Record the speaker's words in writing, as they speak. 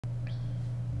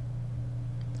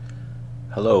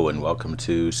Hello and welcome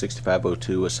to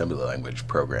 6502 Assembly Language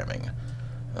Programming.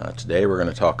 Today we're going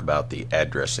to talk about the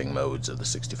addressing modes of the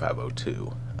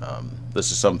 6502.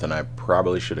 This is something I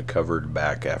probably should have covered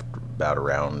back after about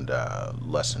around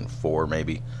lesson 4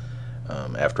 maybe,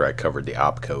 after I covered the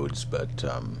opcodes, but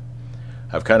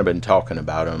I've kind of been talking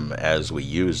about them as we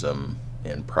use them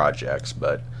in projects,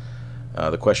 but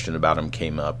the question about them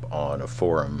came up on a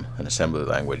forum, an assembly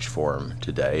language forum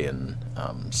today, and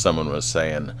someone was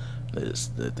saying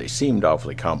that they seemed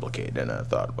awfully complicated, and I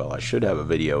thought, well, I should have a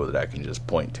video that I can just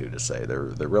point to say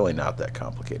they're really not that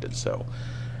complicated. So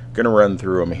I'm going to run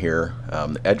through them here.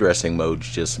 Addressing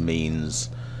modes just means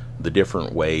the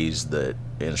different ways that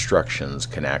instructions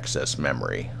can access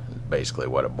memory. Basically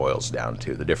what it boils down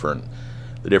to, the different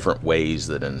ways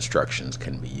that instructions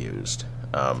can be used.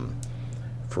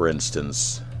 For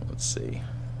instance, let's see.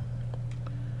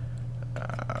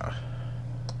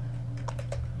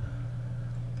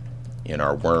 In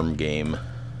our worm game,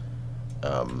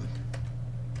 I'll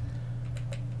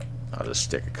just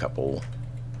stick a couple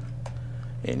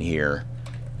in here.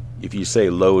 If you say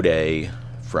load A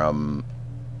from,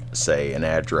 say, an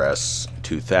address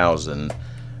 2000,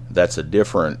 that's a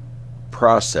different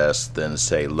process than,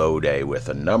 say, load A with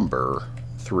a number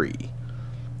 3.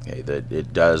 Okay, that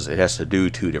it has to do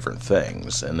two different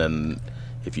things. And then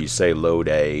if you say load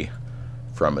A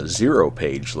from a 0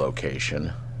 page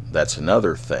location, that's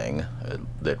another thing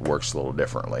that works a little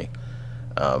differently.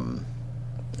 And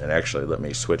actually, let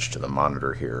me switch to the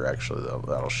monitor here. Actually,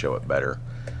 that'll show it better.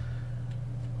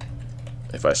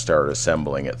 If I start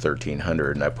assembling at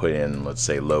 1300 and I put in, let's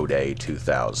say, load A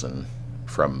 2000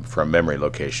 from memory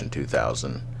location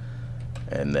 2000,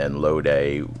 and then load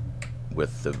A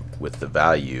with the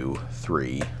value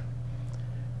 3,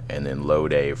 and then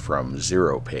load A from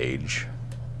 0 page,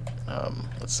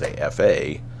 let's say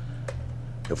FA.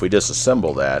 If we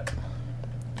disassemble that,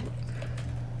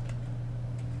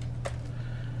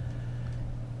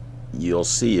 you'll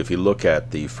see if you look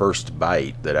at the first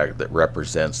byte that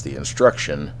represents the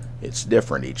instruction, it's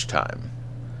different each time.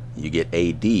 You get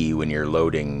AD when you're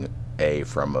loading A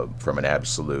from an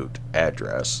absolute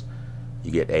address.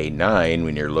 You get A9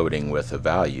 when you're loading with a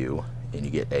value, and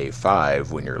you get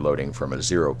A5 when you're loading from a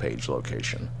 0 page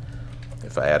location.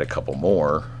 If I add a couple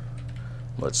more,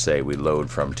 let's say we load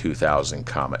from 2000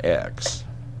 comma X,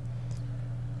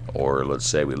 or let's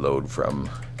say we load from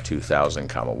 2000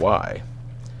 comma Y.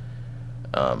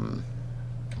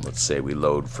 Let's say we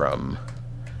load from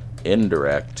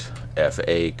indirect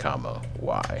FA comma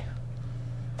Y,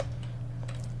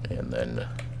 and then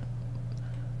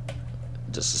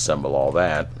disassemble all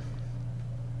that.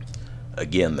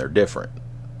 Again, they're different.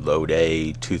 Load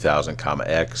A 2000 comma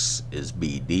X is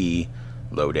BD,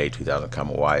 load A 2000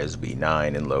 comma Y is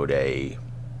B9, and load A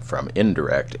from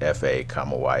indirect FA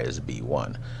comma Y is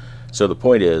B1. So the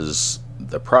point is,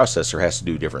 the processor has to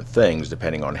do different things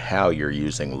depending on how you're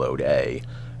using load A,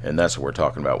 and that's what we're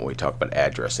talking about when we talk about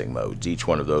addressing modes. Each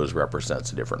one of those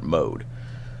represents a different mode.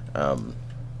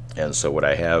 And so what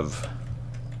I have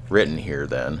written here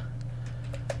then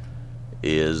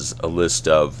is a list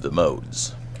of the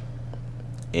modes,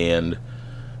 and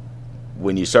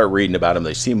when you start reading about them,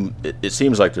 it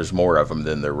seems like there's more of them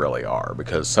than there really are,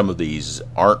 because some of these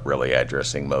aren't really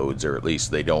addressing modes, or at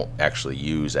least they don't actually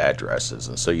use addresses,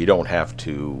 and so you don't have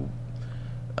to,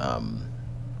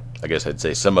 I guess I'd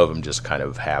say some of them just kind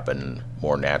of happen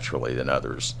more naturally than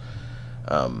others.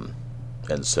 And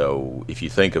so if you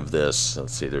think of this,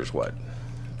 let's see, there's what,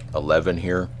 11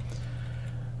 here.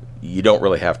 You don't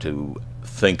really have to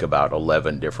think about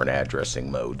 11 different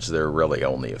addressing modes. There are really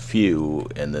only a few,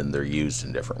 and then they're used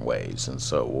in different ways. And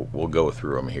so we'll go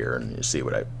through them here and see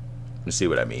what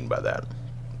I mean by that.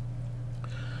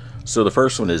 So the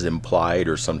first one is implied,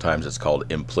 or sometimes it's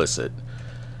called implicit.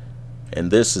 And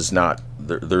this is not,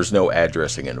 there's no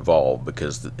addressing involved,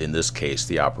 because in this case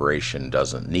the operation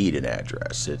doesn't need an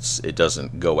address. It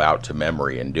doesn't go out to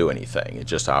memory and do anything. It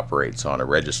just operates on a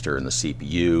register in the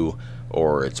CPU,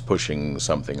 or it's pushing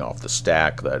something off the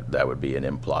stack. That would be an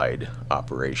implied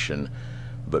operation.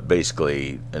 But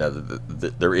basically,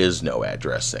 there is no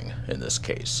addressing in this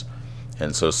case.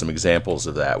 And so some examples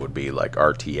of that would be like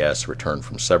RTS, return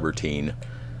from subroutine,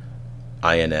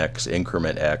 INX,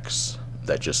 increment X,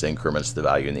 that just increments the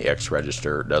value in the X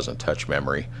register, doesn't touch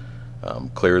memory.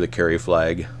 Clear the carry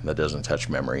flag, that doesn't touch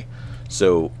memory.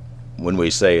 So when we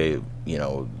say,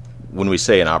 when we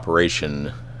say an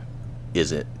operation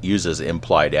uses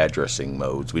implied addressing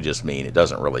modes, we just mean it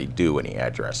doesn't really do any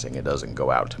addressing. It doesn't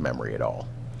go out to memory at all.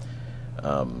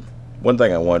 One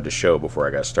thing I wanted to show before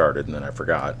I got started, and then I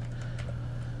forgot.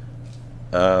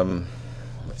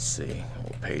 Let's see,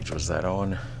 what page was that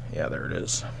on? Yeah, there it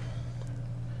is.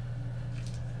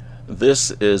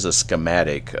 This is a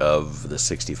schematic of the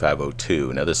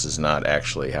 6502. Now, this is not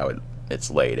actually how it's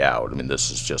laid out. I mean,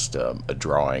 this is just a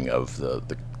drawing of the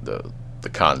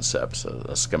concepts,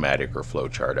 a schematic or flow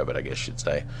chart of it, I guess you'd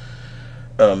say.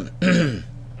 And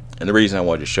the reason I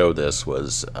wanted to show this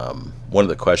was one of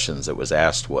the questions that was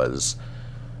asked was,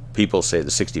 people say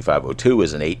the 6502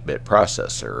 is an 8-bit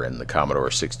processor, and the Commodore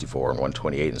 64 and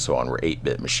 128 and so on were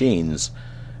 8-bit machines.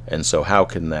 And so how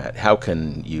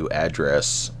can you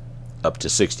address up to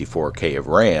 64K of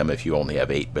RAM if you only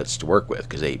have 8 bits to work with?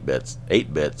 Because 8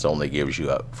 bits only gives you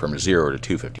up from 0 to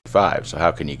 255. So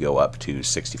how can you go up to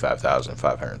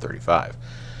 65,535?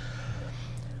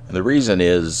 And the reason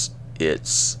is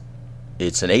it's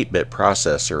an 8-bit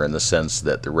processor in the sense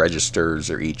that the registers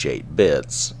are each 8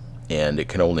 bits, and it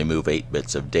can only move 8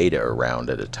 bits of data around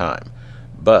at a time.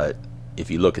 But if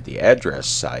you look at the address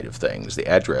side of things, the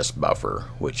address buffer,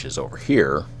 which is over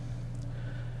here,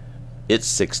 it's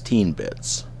 16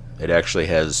 bits. It actually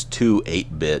has two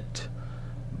 8-bit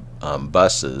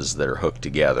buses that are hooked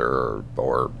together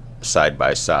or side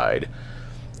by side,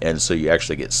 and so you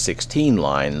actually get 16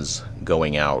 lines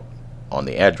going out on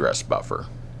the address buffer.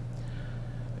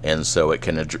 And so it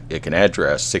can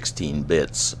address 16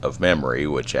 bits of memory,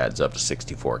 which adds up to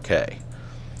 64K.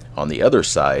 On the other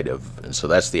side and so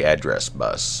that's the address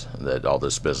bus, that all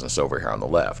this business over here on the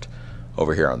left.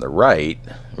 Over here on the right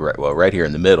here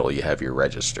in the middle, you have your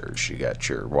registers. You got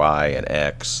your Y and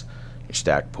X, your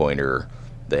stack pointer.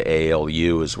 The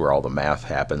ALU is where all the math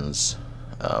happens.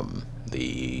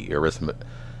 The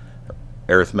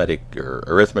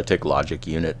arithmetic logic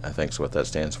unit, I think is what that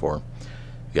stands for.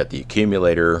 You got the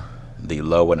accumulator, the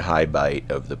low and high byte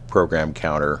of the program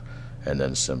counter, and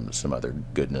then some other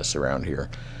goodness around here.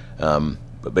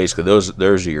 But basically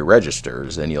those are your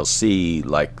registers, and you'll see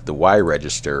like the Y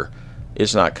register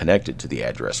is not connected to the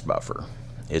address buffer.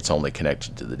 It's only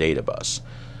connected to the data bus.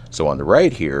 So on the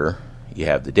right here you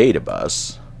have the data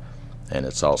bus, and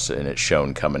it's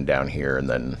shown coming down here and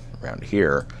then around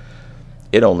here.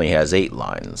 It only has 8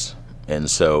 lines, and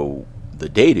so the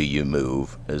data you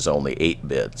move is only 8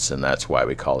 bits, and that's why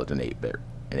we call it an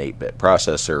 8-bit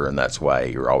processor, and that's why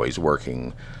you're always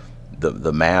working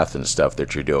the math and stuff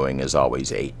that you're doing is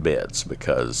always 8 bits,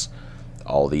 because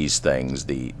all these things,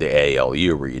 the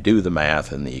ALU where you do the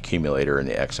math, and the accumulator and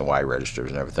the X and Y registers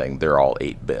and everything, they're all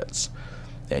 8 bits,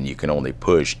 and you can only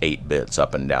push 8 bits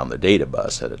up and down the data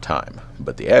bus at a time.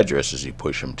 But the addresses, you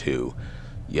push them to,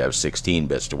 you have 16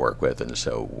 bits to work with, and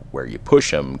so where you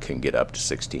push them can get up to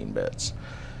 16 bits,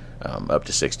 up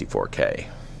to 64K.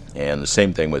 And the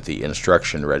same thing with the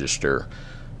instruction register.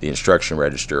 The instruction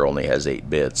register only has 8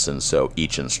 bits, and so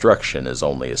each instruction is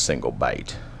only a single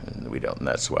byte, and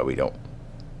that's why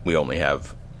we only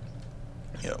have,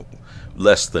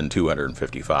 less than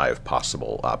 255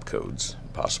 possible opcodes,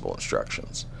 possible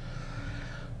instructions.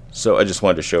 So I just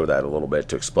wanted to show that a little bit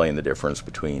to explain the difference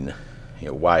between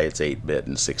why it's 8-bit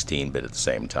and 16-bit at the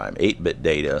same time. 8-bit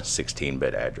data,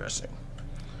 16-bit addressing.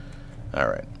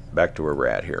 Alright, back to where we're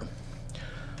at here.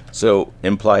 So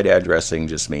implied addressing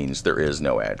just means there is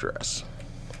no address.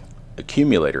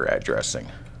 Accumulator addressing,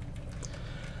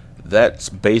 that's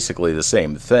basically the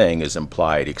same thing as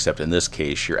implied, except in this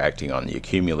case you're acting on the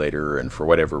accumulator, and for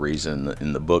whatever reason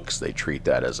in the books they treat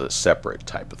that as a separate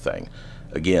type of thing.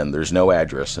 Again, there's no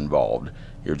address involved.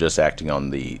 You're just acting on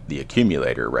the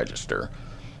accumulator register,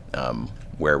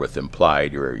 where with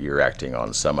implied you're acting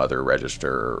on some other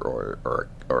register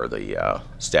or the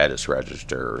status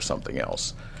register or something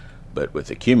else. But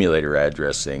with accumulator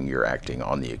addressing, you're acting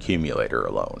on the accumulator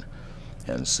alone.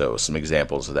 And so some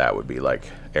examples of that would be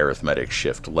like arithmetic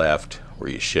shift left, where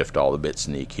you shift all the bits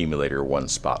in the accumulator one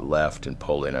spot left and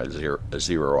pull in a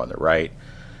zero on the right.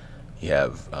 You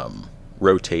have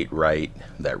rotate right,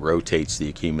 that rotates the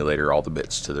accumulator all the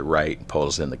bits to the right,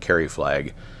 pulls in the carry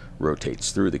flag,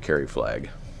 rotates through the carry flag.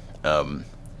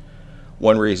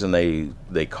 One reason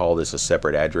they call this a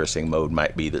separate addressing mode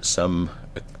might be that some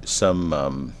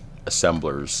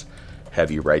assemblers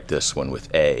have you write this one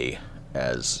with A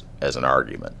as an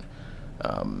argument.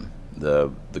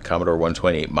 The Commodore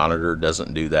 128 monitor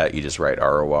doesn't do that. You just write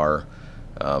ROR.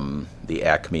 The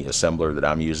Acme assembler that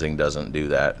I'm using doesn't do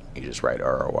that. You just write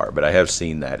ROR. But I have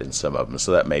seen that in some of them,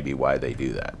 so that may be why they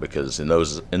do that. Because in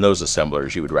those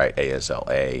assemblers, you would write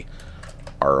ASLA,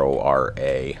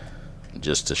 RORA,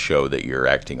 just to show that you're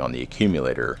acting on the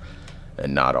accumulator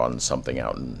and not on something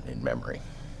out in memory.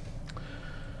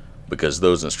 Because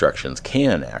those instructions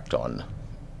can act on,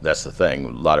 that's the thing, a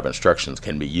lot of instructions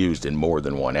can be used in more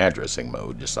than one addressing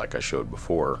mode, just like I showed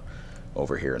before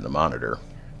over here in the monitor.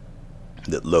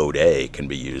 that load A can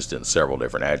be used in several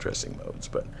different addressing modes,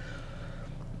 but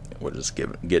we'll just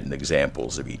get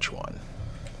examples of each one.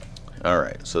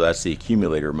 Alright, so that's the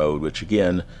accumulator mode, which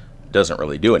again doesn't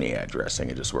really do any addressing,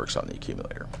 it just works on the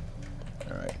accumulator.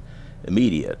 Alright,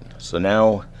 immediate. So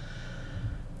now,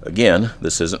 again,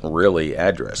 this isn't really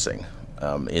addressing.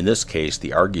 In this case,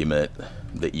 the argument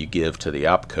that you give to the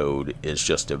opcode is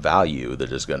just a value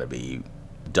that is going to be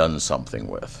done something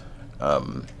with.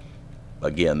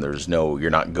 Again, you're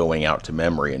not going out to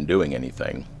memory and doing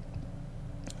anything,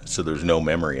 so there's no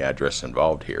memory address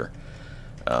involved here.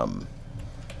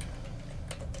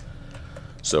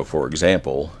 So for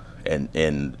example,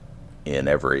 in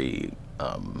every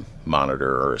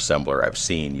monitor or assembler I've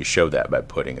seen, you show that by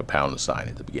putting a pound sign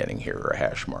at the beginning here, or a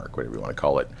hash mark, whatever you want to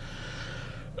call it,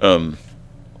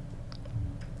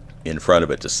 in front of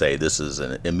it to say this is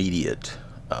an immediate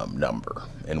number.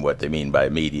 And what they mean by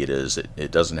immediate is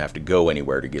it doesn't have to go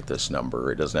anywhere to get this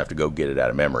number. It doesn't have to go get it out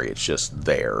of memory. It's just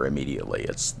there immediately.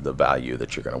 It's the value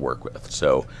that you're going to work with.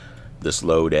 So this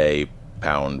load A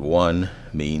pound 1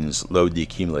 means load the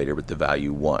accumulator with the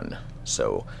value 1.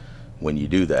 So when you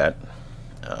do that,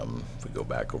 if we go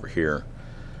back over here,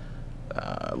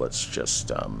 let's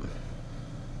just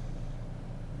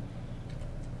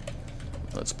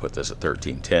let's put this at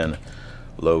 1310.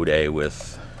 Load A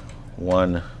with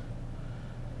 1.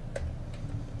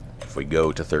 If we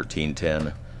go to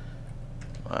 1310,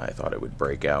 I thought it would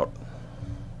break out.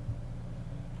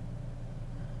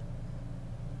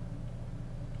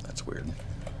 That's weird.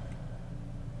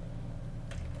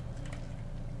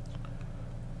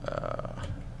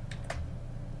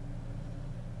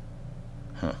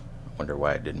 I wonder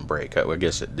why it didn't break. I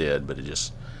guess it did, but it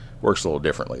just works a little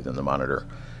differently than the monitor.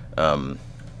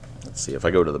 Let's see, if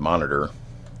I go to the monitor,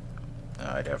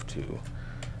 I'd have to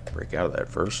break out of that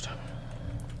first.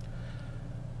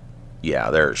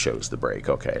 Yeah, there it shows the break.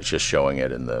 Okay, it's just showing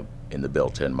it in the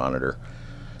built-in monitor.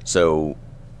 So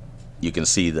you can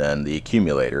see then the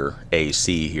accumulator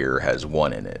AC here has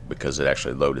 1 in it because it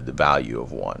actually loaded the value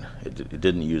of 1. It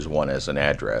didn't use 1 as an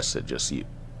address, it just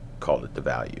called it the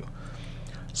value.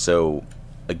 So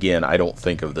again, I don't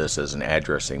think of this as an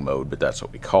addressing mode, but that's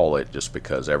what we call it just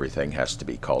because everything has to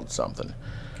be called something.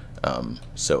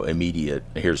 So immediate,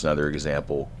 here's another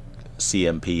example.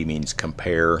 CMP means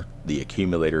compare the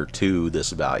accumulator to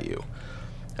this value.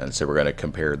 And so we're going to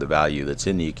compare the value that's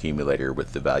in the accumulator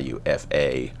with the value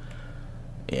FA,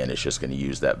 and it's just going to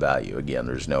use that value. Again,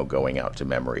 there's no going out to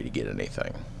memory to get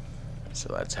anything.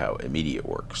 So that's how immediate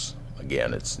works.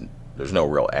 Again, there's no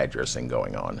real addressing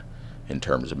going on in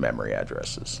terms of memory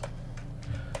addresses.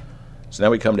 So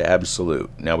now we come to absolute.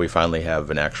 Now we finally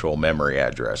have an actual memory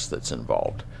address that's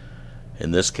involved.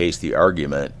 In this case, the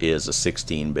argument is a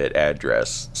 16-bit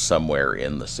address somewhere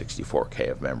in the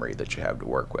 64K of memory that you have to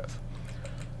work with.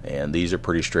 And these are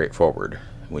pretty straightforward.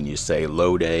 When you say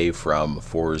load A from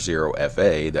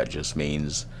 40FA, that just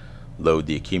means load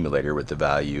the accumulator with the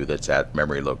value that's at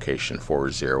memory location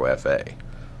 40FA.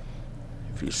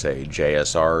 If you say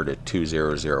JSR to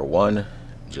 2001, it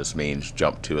just means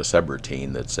jump to a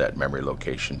subroutine that's at memory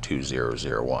location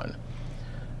 2001.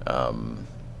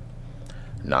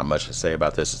 Not much to say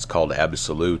about this. It's called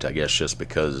absolute, I guess, just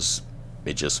because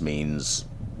it just means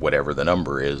whatever the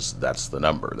number is, that's the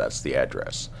number, that's the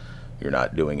address. You're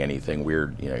not doing anything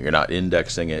weird, you're not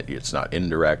indexing it, it's not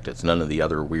indirect, it's none of the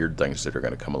other weird things that are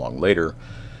going to come along later.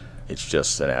 It's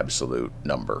just an absolute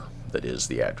number that is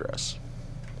the address.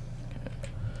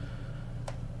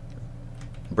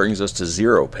 Brings us to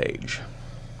zero page.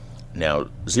 Now,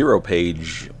 zero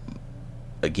page,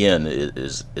 again,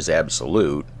 is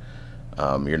absolute.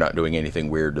 You're not doing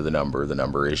anything weird to the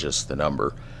number is just the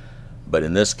number. But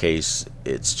in this case,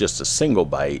 it's just a single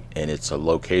byte, and it's a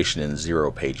location in zero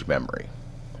page memory.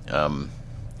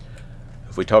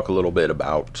 If we talk a little bit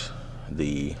about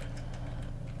the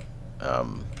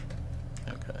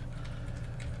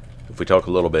if we talk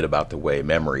a little bit about the way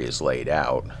memory is laid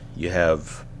out, when you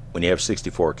have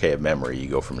 64K of memory, you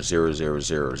go from 0000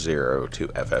 to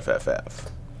FFFF.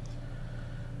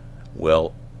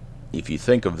 Well, if you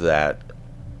think of that,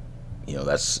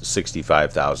 that's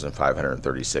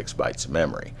 65,536 bytes of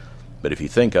memory. But if you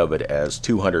think of it as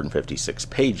 256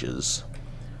 pages,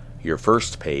 your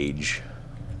first page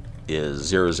is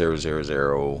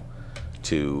 0000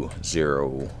 to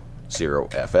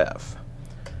 00FF.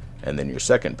 And then your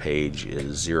second page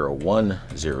is 0100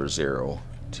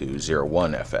 to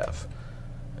 01FF.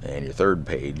 And your third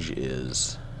page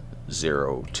is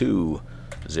 0200 to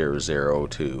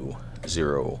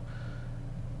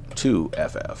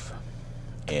 02FF.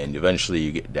 And eventually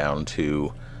you get down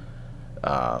to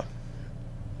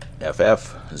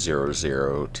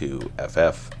FF00 to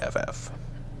FFFF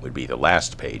would be the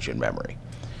last page in memory.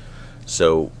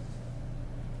 So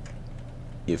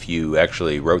if you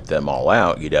actually wrote them all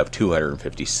out, you'd have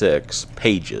 256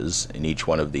 pages, and each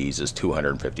one of these is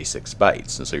 256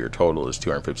 bytes, and so your total is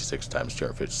 256 times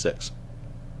 256.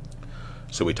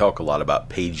 So we talk a lot about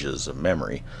pages of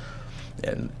memory,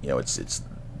 and you know it's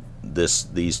this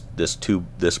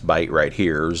byte right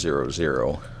here,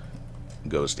 00,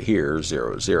 goes to here,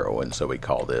 00, and so we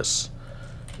call this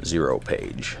 0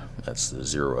 page. That's the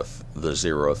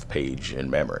zeroth page in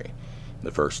memory,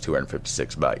 the first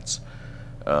 256 bytes.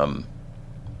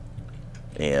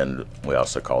 And we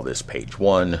also call this page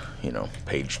 1, you know,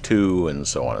 page 2, and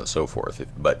so on and so forth.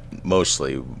 But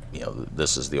mostly, you know,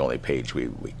 this is the only page we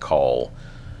call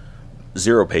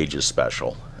 0 pages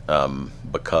special,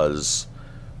 because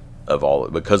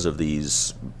of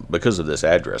this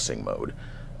addressing mode.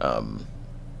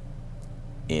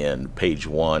 And page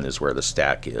 1 is where the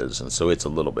stack is, and so it's a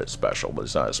little bit special, but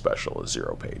it's not as special as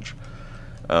 0 page.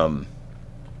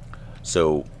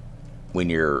 So when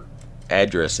you're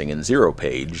addressing in 0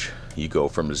 page, you go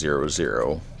from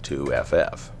 00 to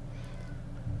FF.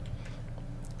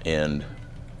 And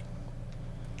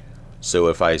so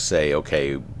if I say,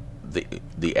 okay,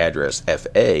 the address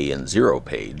FA in 0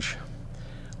 page,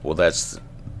 well, that's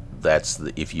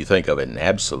if you think of it in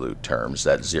absolute terms,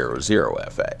 that's 00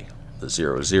 FA. The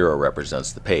 00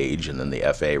 represents the page, and then the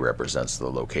FA represents the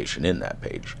location in that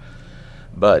page.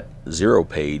 But 0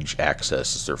 page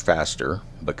accesses are faster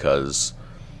because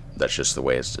that's just the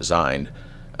way it's designed.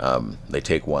 They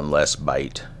take one less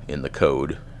byte in the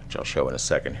code, which I'll show in a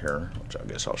second here, which I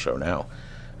guess I'll show now.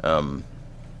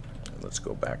 Let's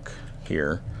go back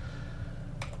here.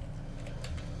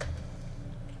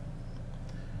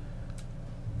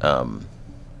 Yeah,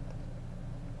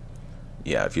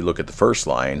 if you look at the first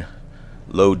line,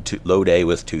 load A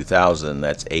with 2000,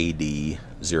 that's AD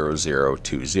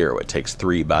 0020. It takes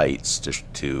 3 bytes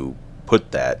to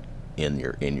put that in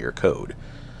your code.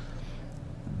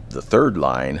 The third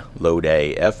line, load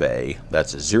A FA,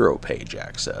 that's a 0 page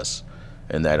access,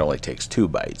 and that only takes 2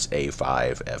 bytes,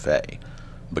 A5 FA,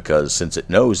 because since it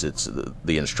knows it's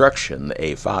the instruction, the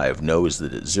A5 knows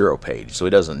that it's 0 page, so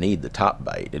it doesn't need the top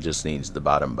byte, it just needs the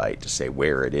bottom byte to say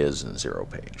where it is in 0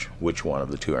 page, which one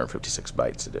of the 256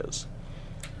 bytes it is.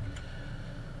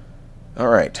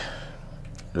 Alright,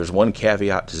 there's one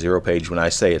caveat to 0 page. When I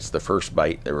say it's the first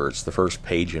byte, or it's the first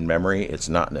page in memory, it's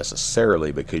not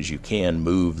necessarily, because you can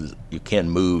move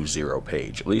 0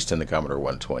 page, at least in the Commodore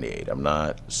 128. I'm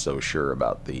not so sure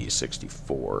about the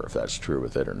 64, if that's true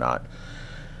with it or not.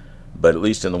 But at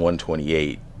least in the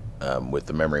 128, with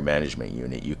the memory management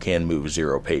unit, you can move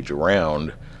 0 page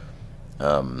around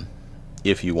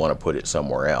if you want to put it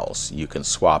somewhere else. You can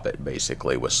swap it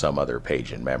basically with some other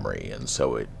page in memory, and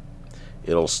so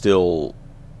it'll still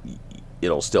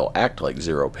act like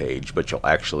 0 page, but you'll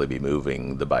actually be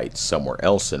moving the bytes somewhere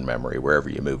else in memory, wherever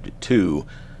you moved it to,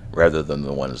 rather than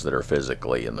the ones that are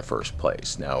physically in the first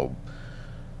place. Now,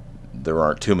 there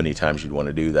aren't too many times you'd want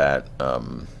to do that.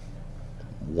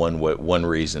 One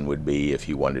reason would be if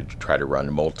you wanted to try to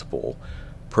run multiple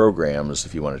programs,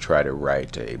 if you want to try to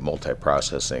write a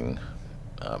multiprocessing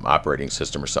operating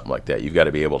system or something like that, you've got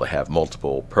to be able to have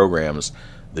multiple programs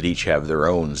that each have their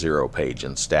own 0 page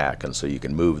and stack, and so you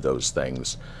can move those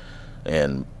things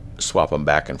and swap them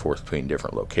back and forth between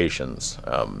different locations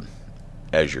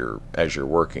as you're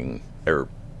working, or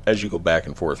as you go back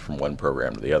and forth from one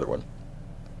program to the other one.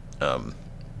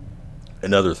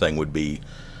 Another thing would be,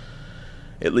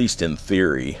 at least in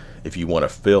theory, if you want to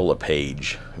fill a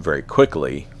page very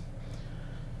quickly,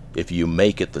 if you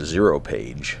make it the 0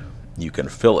 page, you can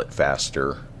fill it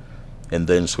faster and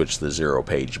then switch the 0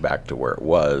 page back to where it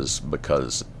was,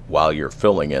 because while you're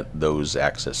filling it, those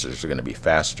accesses are going to be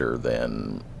faster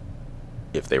than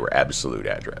if they were absolute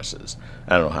addresses.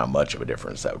 I don't know how much of a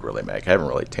difference that would really make. I haven't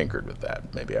really tinkered with that.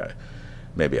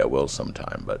 Maybe I will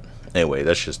sometime. But anyway,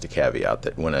 that's just a caveat,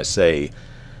 that when I say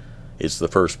it's the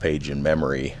first page in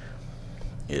memory,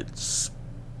 it's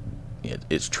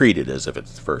treated as if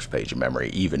it's the first page in memory,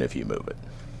 even if you move it.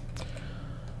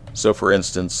 So for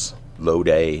instance, load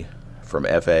A from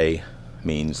FA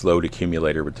means load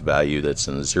accumulator with the value that's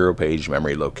in the 0 page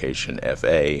memory location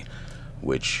FA,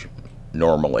 which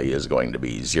normally is going to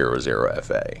be 00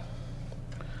 FA.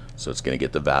 So it's going to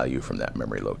get the value from that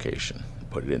memory location,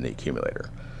 put it in the accumulator.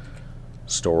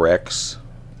 Store X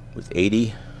with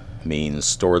 80 means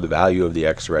store the value of the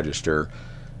X register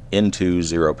into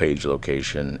 0 page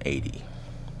location 80.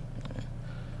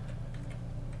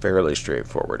 Fairly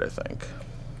straightforward, I think.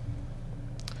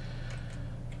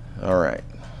 Alright,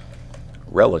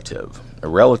 relative. A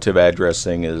relative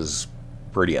addressing is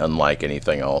pretty unlike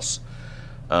anything else.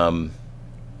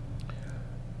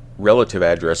 Relative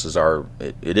addresses are,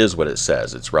 it is what it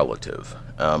says, it's relative.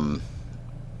 I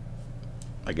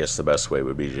guess the best way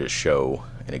would be to just show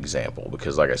an example,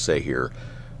 because like I say here,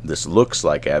 this looks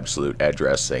like absolute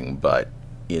addressing, but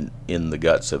in the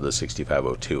guts of the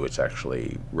 6502 it's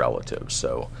actually relative.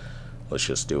 So let's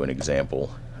just do an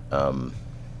example.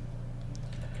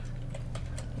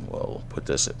 We'll put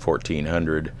this at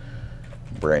 1400,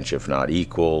 branch if not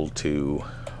equal to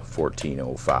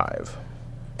 1405,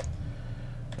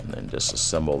 and then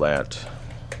disassemble that.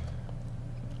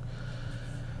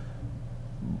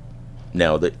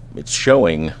 Now that it's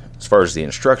showing, as far as the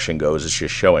instruction goes, it's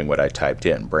just showing what I typed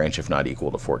in, branch if not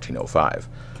equal to 1405.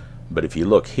 But if you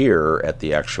look here at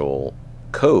the actual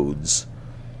codes,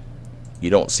 you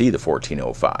don't see the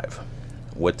 1405.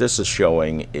 What this is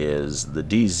showing is the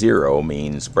D0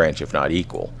 means branch if not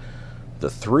equal. The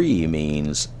 3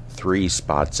 means 3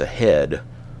 spots ahead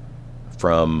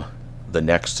from the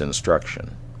next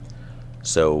instruction.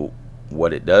 So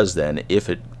what it does then, if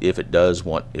it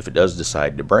does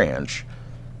decide to branch,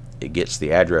 it gets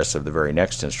the address of the very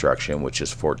next instruction, which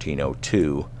is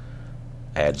 1402,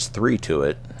 adds 3 to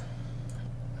it,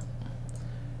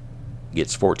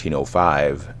 gets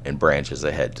 1405, and branches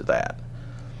ahead to that.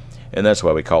 And that's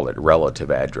why we call it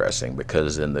relative addressing,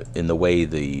 because in the way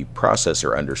the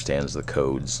processor understands the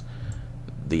codes,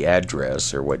 the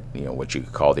address, or what you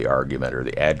could call the argument or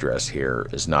the address here,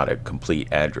 is not a complete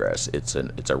address. It's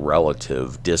a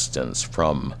relative distance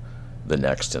from the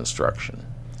next instruction.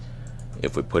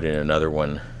 If we put in another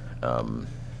one,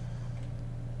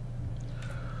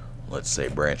 let's say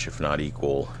branch if not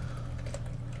equal,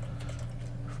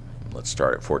 let's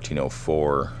start at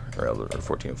 1404 or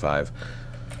 1405.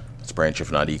 Let's branch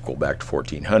if not equal back to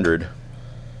 1400.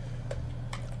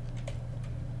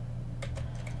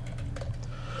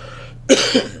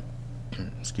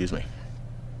 Excuse me.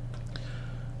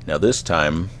 Now this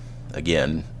time,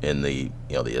 again, in the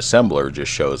the assembler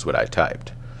just shows what I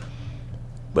typed.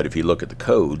 But if you look at the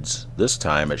codes, this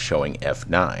time it's showing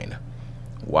F9.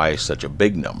 Why such a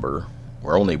big number?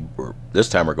 This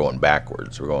time we're going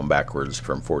backwards. We're going backwards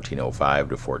from 1405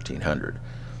 to 1400.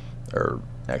 Or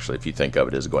actually, if you think of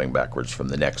it as going backwards from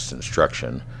the next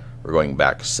instruction, we're going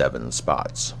back 7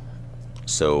 spots.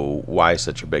 So why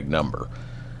such a big number?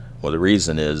 Well, the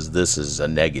reason is this is a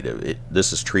negative.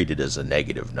 This is treated as a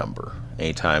negative number.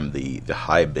 Anytime the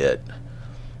high bit,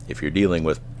 if you're dealing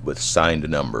with signed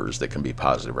numbers that can be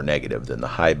positive or negative, then the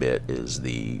high bit is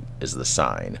the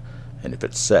sign, and if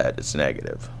it's set, it's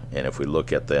negative. And if we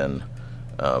look at then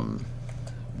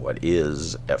what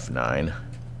is F9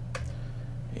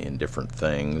 in different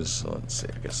things, let's see.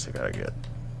 I guess I gotta give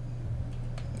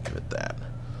it that.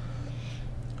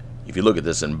 If you look at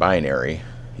this in binary,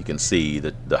 you can see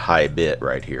that the high bit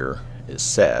right here is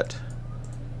set,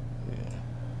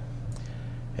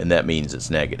 and that means it's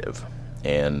negative.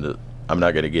 And I'm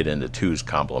not going to get into 2's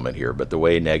complement here, but the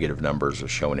way negative numbers are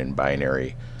shown in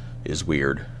binary is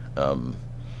weird. But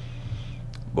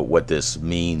what this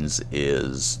means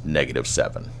is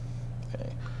 -7.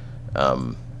 Okay.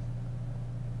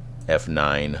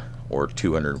 F9 or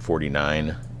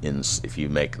 249, if you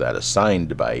make that a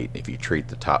signed byte, if you treat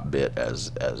the top bit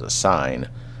as a sign,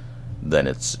 then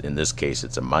it's, in this case,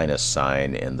 it's a minus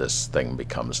sign, and this thing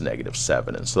becomes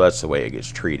 -7. And so that's the way it gets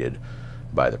treated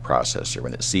by the processor.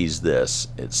 When it sees this,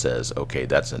 it says, okay,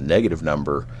 that's a negative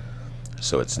number,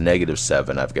 so it's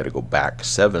 -7. I've got to go back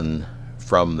 7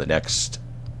 from the next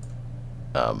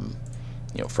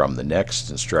from the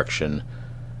next instruction,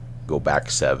 go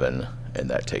back 7, and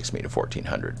that takes me to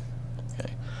 1400.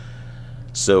 Okay.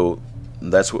 So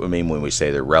that's what we mean when we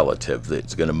say they're relative. That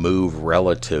it's going to move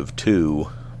relative to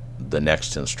the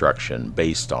next instruction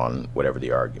based on whatever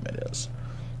the argument is.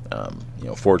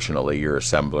 Fortunately, your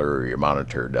assembler or your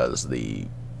monitor does the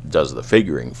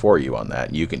figuring for you on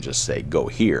that. You can just say go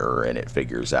here, and it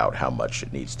figures out how much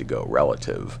it needs to go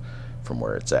relative from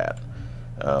where it's at.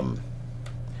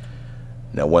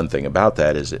 Now, one thing about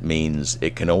that is it means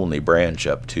it can only branch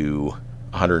up to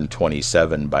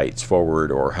 127 bytes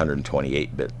forward or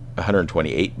 128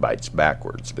 bytes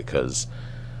backwards, because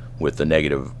with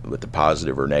the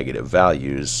positive or negative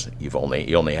values, you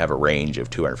only have a range of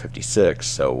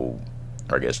 256, or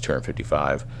I guess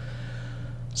 255.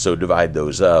 So divide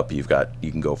those up. You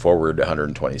can go forward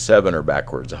 127 or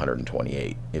backwards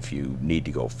 128. If you need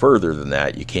to go further than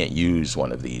that, you can't use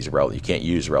one of these. You can't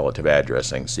use relative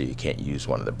addressing, so you can't use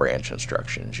one of the branch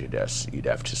instructions. You'd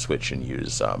have to switch and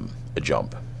use a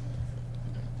jump.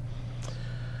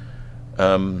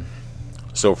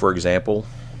 So for example,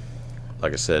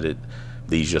 like I said,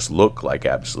 these just look like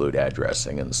absolute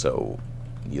addressing, and so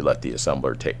you let the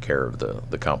assembler take care of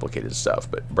the complicated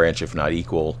stuff. But branch if not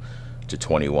equal to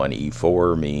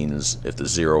 21E4 means if the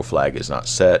 0 flag is not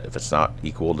set, if it's not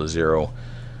equal to 0,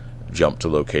 jump to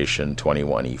location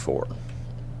 21E4.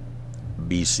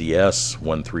 BCS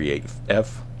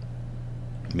 138F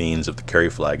means if the carry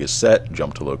flag is set,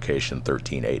 jump to location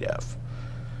 138F.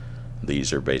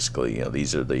 These are basically,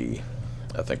 these are the,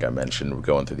 I think I mentioned, we're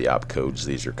going through the opcodes,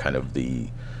 these are kind of the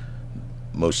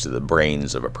most of the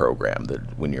brains of a program,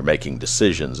 that when you're making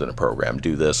decisions in a program,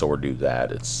 do this or do that,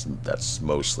 that's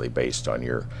mostly based on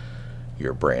your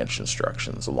branch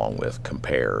instructions, along with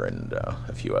compare and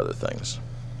a few other things.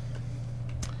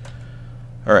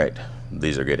 Alright,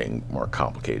 these are getting more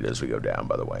complicated as we go down,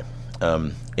 by the way.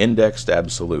 Indexed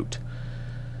absolute.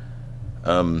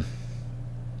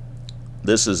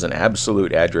 This is an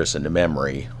absolute address into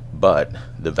memory, but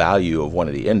the value of one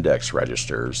of the index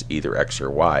registers, either X or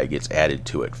Y, gets added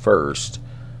to it first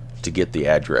to get the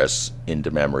address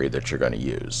into memory that you're going to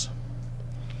use.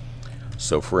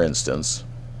 So for instance,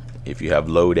 if you have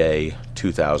load A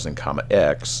 2000,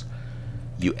 X,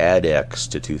 you add X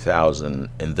to 2000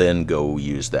 and then go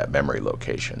use that memory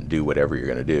location. Do whatever you're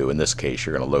going to do. In this case,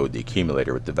 you're going to load the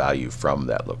accumulator with the value from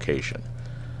that location.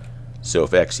 So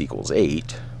if X equals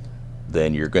 8,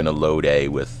 then you're going to load A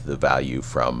with the value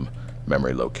from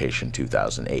memory location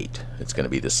 2008. It's going to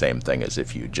be the same thing as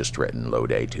if you just written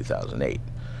load A 2008.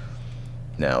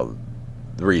 Now,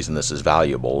 the reason this is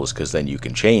valuable is because then you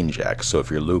can change X. So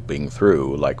if you're looping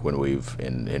through, like when we've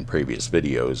in previous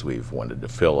videos, we've wanted to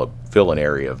fill an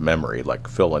area of memory, like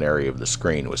fill an area of the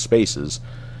screen with spaces,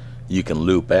 you can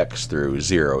loop X through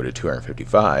 0 to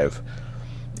 255,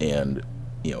 and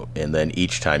and then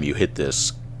each time you hit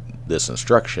this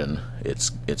instruction,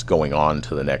 it's going on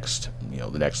to the next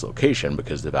the next location,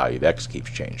 because the value of X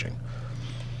keeps changing.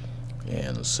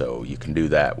 And so you can do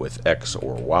that with X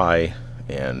or Y,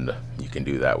 and you can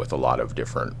do that with a lot of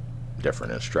different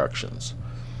instructions.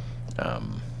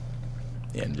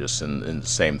 And just in the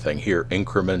same thing here,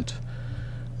 increment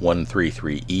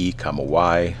 133E comma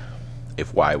Y.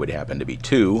 If Y would happen to be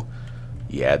 2,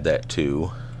 you add that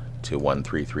 2 to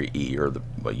 133E, or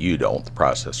well, you don't, the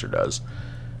processor does.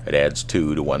 It adds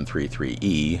 2 to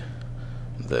 133E.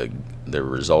 The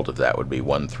result of that would be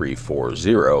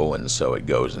 1340, and so it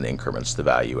goes and increments the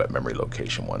value at memory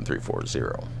location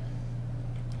 1340.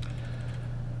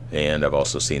 And I've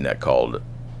also seen that called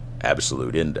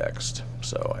absolute indexed.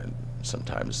 So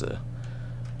sometimes the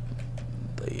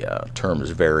terms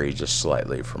vary just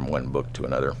slightly from one book to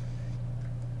another.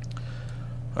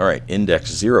 Alright,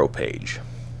 index 0 page.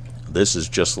 This is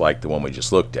just like the one we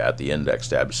just looked at, the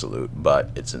indexed absolute, but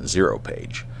it's in 0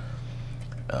 page.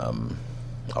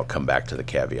 I'll come back to the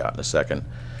caveat in a second.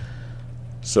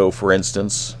 So for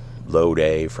instance, load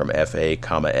A from FA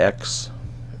comma X.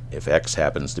 If X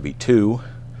happens to be 2,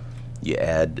 you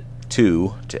add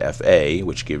 2 to FA,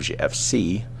 which gives you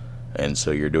FC, and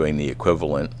so you're doing the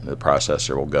equivalent. The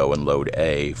processor will go and load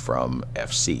A from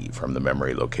FC, from the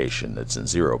memory location that's in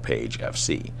 0 page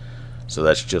FC. So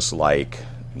that's just like,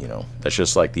 that's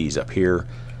just like these up here,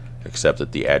 except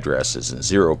that the address is in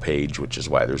 0 page, which is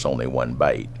why there's only 1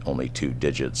 byte, only 2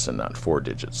 digits and not 4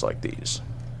 digits like these.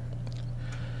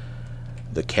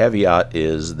 The caveat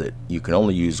is that you can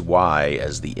only use Y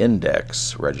as the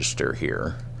index register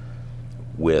here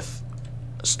with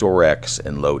store X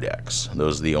and load X.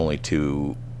 Those are the only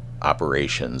two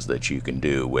operations that you can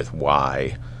do with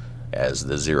Y as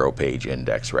the 0 page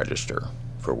index register,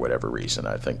 for whatever reason.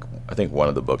 I think one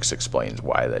of the books explains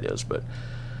why that is, but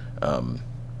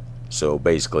so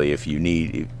basically, if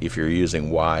you're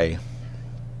using Y,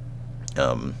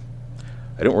 I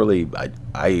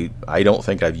don't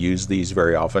think I've used these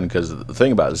very often, because the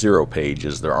thing about 0 page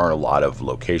is there aren't a lot of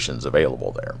locations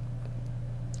available there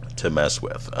to mess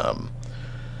with,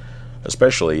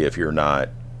 especially if you're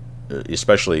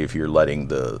letting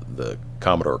the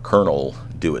Commodore kernel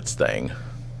do its thing,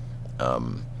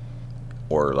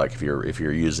 or like if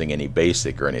you're using any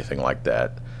BASIC or anything like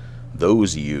that.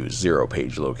 Those use 0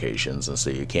 page locations, and so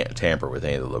you can't tamper with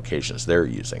any of the locations they're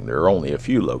using. There are only a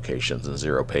few locations in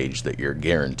 0 page that you're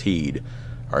guaranteed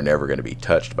are never going to be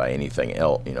touched by anything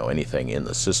else, anything in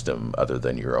the system other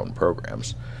than your own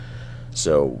programs.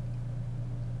 So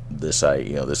this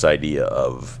idea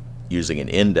of using an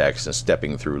index and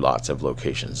stepping through lots of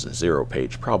locations in 0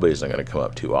 page probably isn't going to come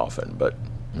up too often, but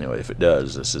if it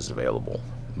does, this is available.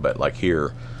 But like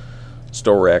here,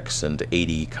 store X into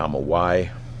 80 comma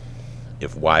Y.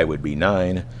 If Y would be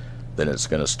 9, then it's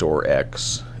going to store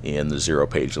X in the 0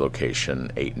 page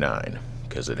location 89,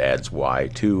 because it adds Y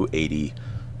to 80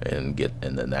 and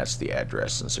then that's the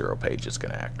address and serial page it's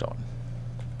going to act on.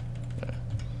 Okay.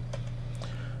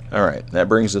 All right, that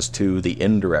brings us to the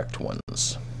indirect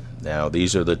ones. Now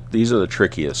these are the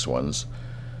trickiest ones.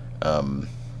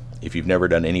 If you've never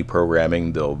done any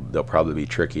programming, they'll probably be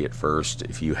tricky at first.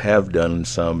 If you have done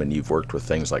some and you've worked with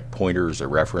things like pointers or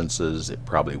references, it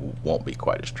probably won't be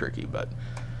quite as tricky. But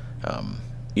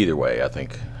either way, I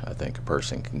think a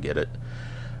person can get it.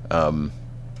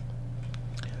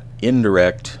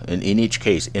 Indirect, in each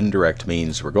case, indirect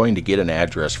means we're going to get an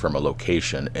address from a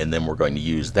location, and then we're going to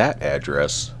use that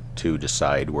address to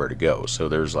decide where to go. So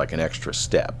there's like an extra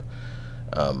step,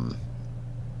 and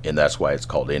that's why it's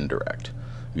called indirect.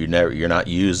 You're not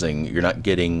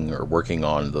getting or working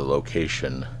on the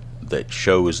location that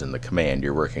shows in the command.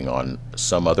 You're working on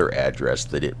some other address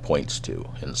that it points to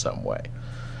in some way.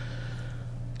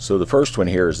 So the first one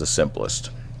here is the simplest.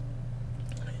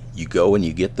 You go and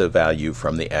you get the value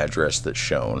from the address that's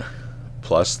shown,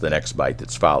 plus the next byte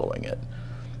that's following it,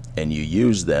 and you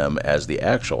use them as the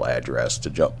actual address to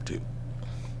jump to.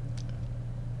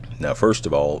 Now, first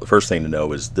of all, the first thing to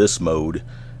know is this mode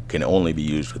can only be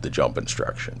used with the jump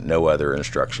instruction. No other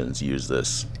instructions use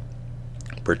this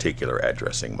particular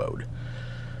addressing mode.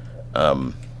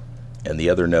 And the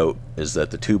other note is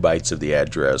that the 2 bytes of the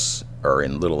address are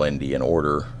in little endian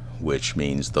order, which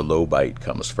means the low byte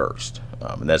comes first.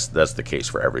 And that's the case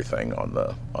for everything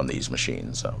on these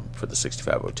machines. For the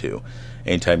 6502,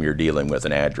 anytime you're dealing with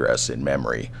an address in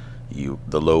memory,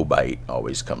 the low byte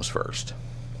always comes first.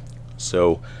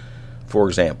 So, for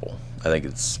example, I think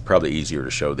it's probably easier to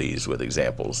show these with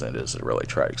examples than it is to really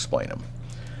try to explain them.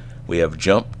 We have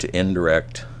jump to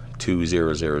indirect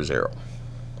 2000.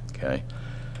 Okay,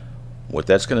 what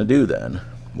that's going to do then,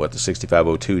 what the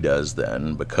 6502 does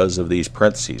then, because of these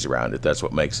parentheses around it, that's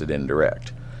what makes it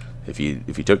indirect. If you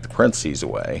took the parentheses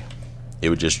away, it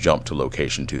would just jump to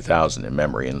location 2000 in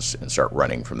memory and start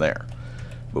running from there.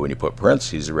 But when you put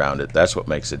parentheses around it, that's what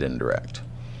makes it indirect.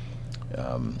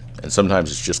 And sometimes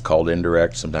it's just called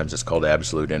indirect, sometimes it's called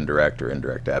absolute indirect or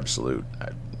indirect absolute.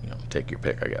 Take your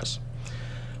pick, I guess.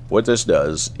 What this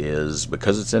does is,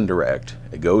 because it's indirect,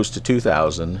 it goes to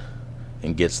 2000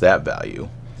 and gets that value,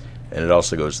 and it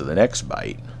also goes to the next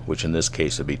byte, which in this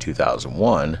case would be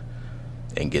 2001,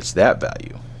 and gets that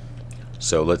value.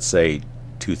 So let's say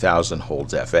 2000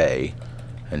 holds FA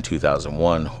and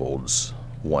 2001 holds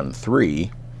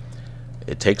 13.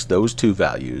 It takes those 2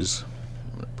 values.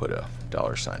 I'm going to put a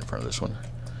 $sign in front of this one.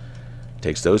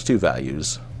 Takes those 2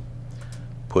 values,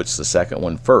 puts the second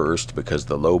one first because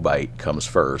the low byte comes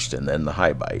first, and then the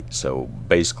high byte. So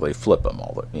basically, flip them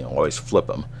always flip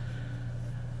them,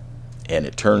 and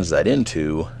it turns that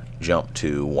into jump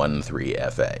to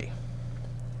 13FA.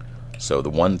 So the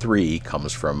 13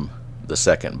 comes from the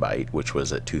second byte, which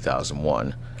was at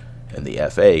 2001, and the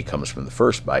FA comes from the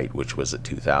first byte, which was at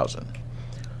 2000.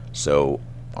 So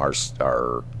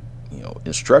our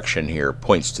instruction here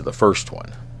points to the first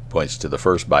one, points to the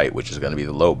first byte, which is going to be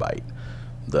the low byte.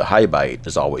 The high byte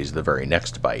is always the very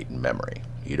next byte in memory.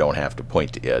 You don't have to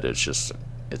point to it,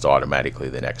 it's automatically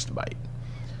the next byte.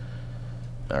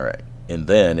 Alright, and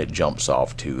then it jumps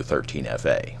off to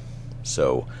 13FA.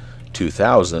 So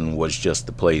 2000 was just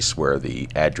the place where the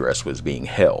address was being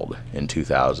held in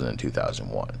 2000 and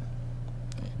 2001.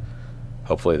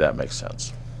 Hopefully that makes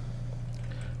sense.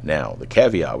 Now, the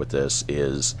caveat with this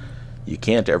is you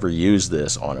can't ever use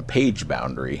this on a page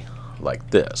boundary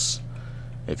like this.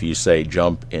 If you say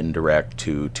jump indirect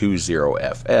to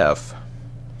 20FF,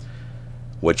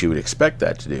 what you would expect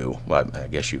that to do, well, I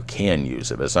guess you can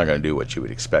use it, but it's not going to do what you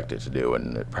would expect it to do,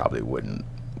 and it probably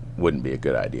wouldn't be a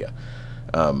good idea.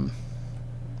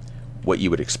 What you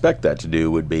would expect that to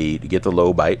do would be to get the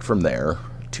low byte from there,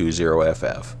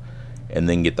 20FF, and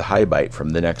then get the high byte from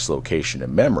the next location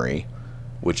in memory,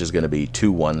 which is going to be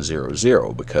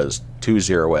 2100, because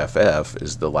 20FF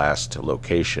is the last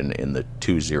location in the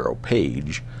 20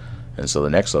 page, and so the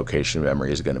next location in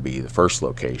memory is going to be the first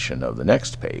location of the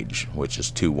next page, which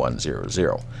is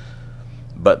 2100.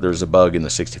 But there's a bug in the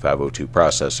 6502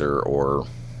 processor, or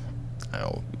I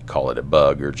don't know, call it a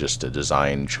bug or just a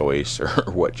design choice or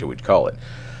what you would call it.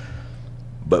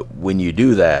 But when you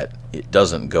do that, it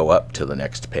doesn't go up to the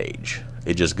next page.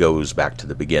 It just goes back to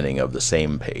the beginning of the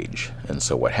same page. And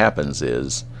so what happens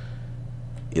is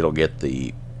it'll get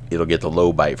the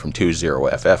low byte from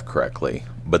 20FF correctly,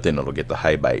 but then it'll get the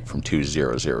high byte from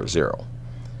 2000.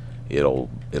 It'll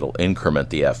increment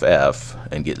the FF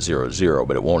and get 00,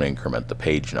 but it won't increment the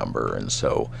page number, and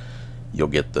so you'll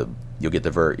get the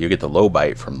low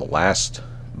byte from the last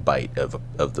byte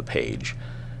of the page,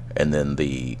 and then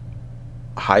the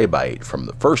high byte from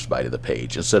the first byte of the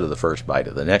page instead of the first byte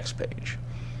of the next page.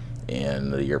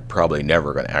 and you're probably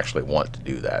never going to actually want to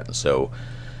do that. And so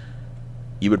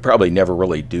you would probably never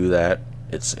really do that.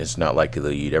 It's not likely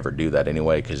that you'd ever do that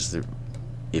anyway, because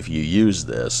if you use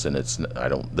this, and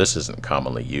this isn't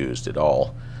commonly used at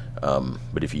all,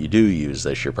 but if you do use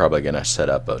this, you're probably going to set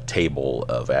up a table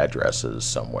of addresses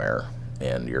somewhere,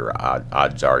 and your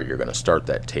odds are you're going to start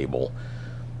that table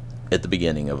at the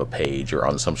beginning of a page or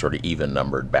on some sort of even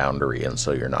numbered boundary, and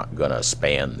so you're not going to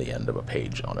span the end of a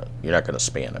page on it. You're not going to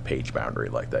span a page boundary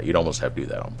like that. You'd almost have to do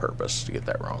that on purpose to get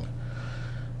that wrong.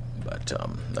 But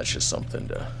that's just something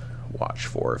to watch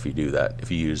for if you do that,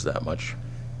 if you use that much.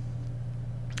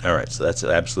 All right, so that's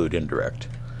absolute indirect.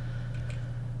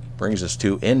 Brings us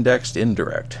to indexed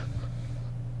indirect.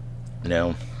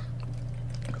 Now,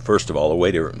 first of all,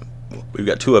 we've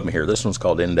got two of them here. This one's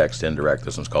called indexed indirect.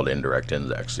 This one's called indirect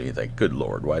index. So you think, good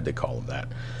Lord, why'd they call them that?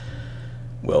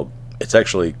 Well, it's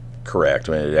actually correct.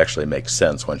 I mean, it actually makes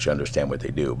sense once you understand what they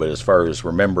do. But as far as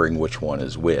remembering which one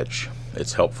is which,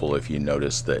 it's helpful if you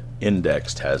notice that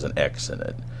indexed has an X in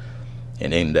it.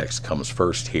 And index comes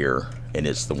first here, and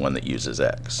it's the one that uses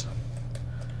X.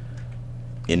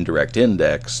 Indirect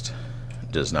indexed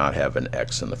does not have an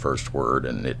X in the first word,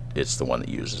 and it's the one that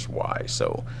uses Y.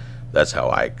 So that's how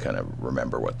I kind of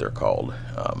remember what they're called.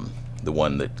 The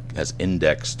one that has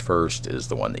indexed first is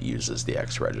the one that uses the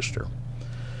X register.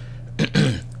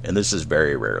 And this is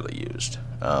very rarely used.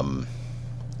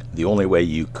 The only way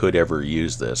you could ever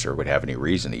use this, or would have any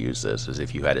reason to use this, is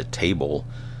if you had a table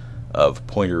of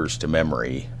pointers to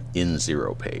memory in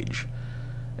zero page.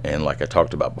 And like I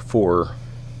talked about before,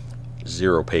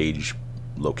 zero page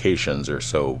locations are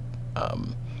so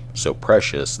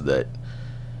precious that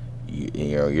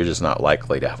you're just not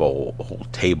likely to have a whole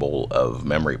table of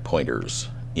memory pointers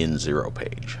in zero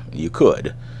page. You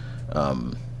could,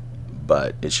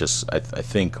 but it's just I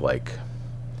think like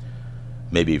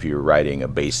maybe if you were writing a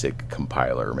basic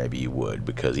compiler, maybe you would,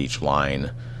 because each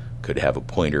line could have a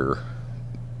pointer,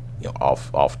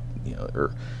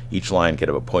 or each line could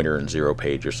have a pointer in zero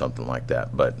page or something like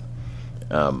that. But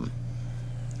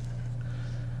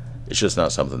it's just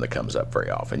not something that comes up very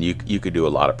often. You could do a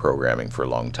lot of programming for a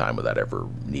long time without ever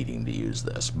needing to use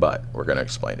this, but we're going to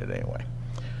explain it anyway.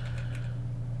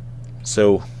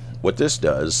 So what this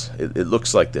does, it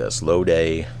looks like this: load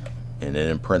A, and then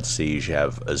in parentheses you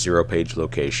have a zero page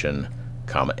location,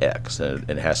 comma X, and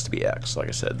it has to be X. Like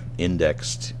I said,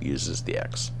 indexed uses the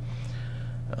X,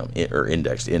 or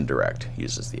indexed indirect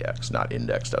uses the X, not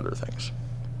indexed other things.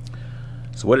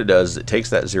 So what it does is it takes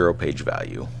that zero page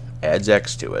value, adds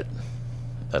X to it.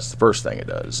 That's the first thing it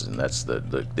does, and that's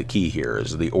the key here,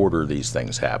 is the order these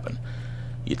things happen.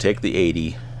 You take the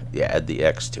 80, you add the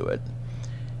X to it,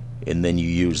 and then you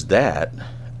use that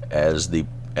as the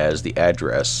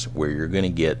address where you're going to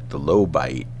get the low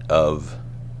byte of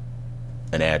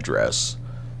an address,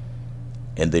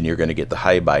 and then you're going to get the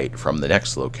high byte from the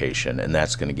next location, and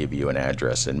that's going to give you an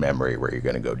address in memory where you're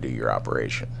going to go do your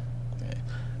operation. Okay.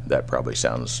 That probably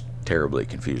sounds terribly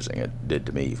confusing. It did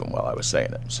to me even while I was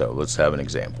saying it. So let's have an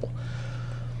example.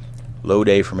 Load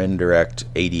A from indirect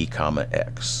 80, comma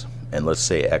X, and let's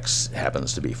say X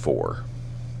happens to be 4.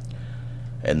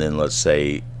 And then let's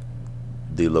say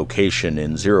the location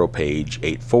in zero page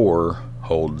 84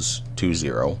 holds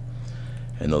 20,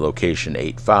 and the location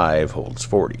 85 holds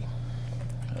 40.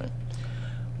 Okay.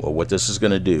 Well, what this is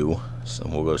going to do, so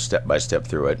we'll go step by step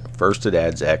through it. First, it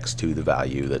adds X to the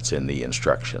value that's in the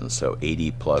instructions. So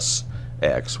 80 plus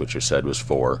X, which you said was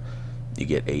 4, you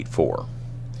get 84.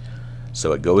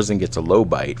 So it goes and gets a low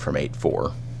byte from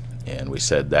 84, and we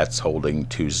said that's holding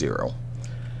 20.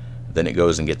 Then it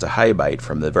goes and gets a high byte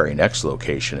from the very next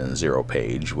location in zero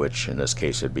page, which in this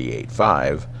case would be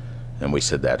 85, and we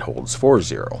said that holds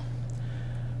 40.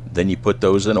 Then you put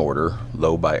those in order,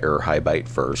 low byte or high byte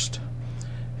first,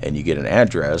 and you get an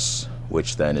address,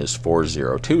 which then is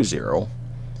 4020,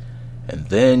 and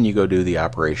then you go do the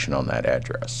operation on that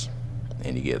address,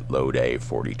 and you get load A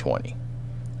 4020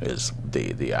 is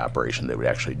the operation they would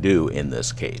actually do in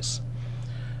this case.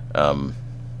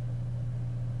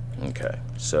 Okay,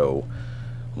 so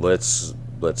let's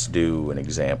do an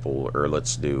example, or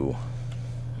let's do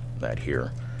that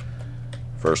here.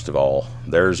 First of all,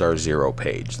 there's our zero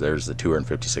page. There's the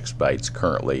 256 bytes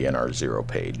currently in our zero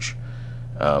page.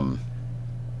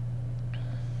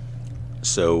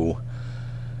 So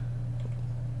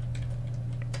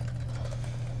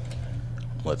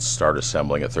let's start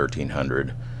assembling at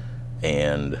 1300,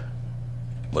 and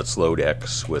let's load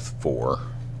X with 4.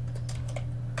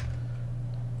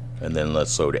 And then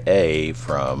let's load A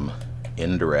from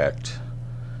indirect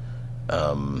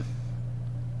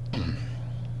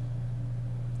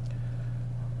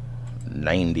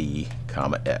 90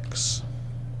 comma X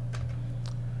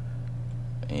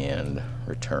and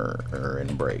return, or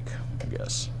in break, I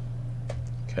guess.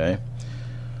 Okay,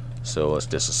 so let's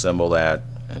disassemble that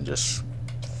and just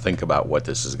think about what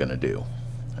this is going to do.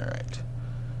 All right.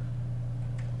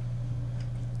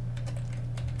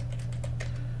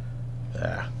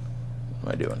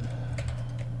 What am I doing?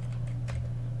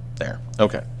 There.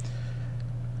 Okay.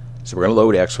 So we're going to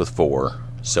load X with 4.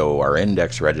 So our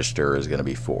index register is going to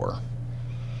be 4.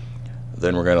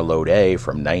 Then we're going to load A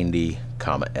from 90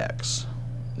 comma X.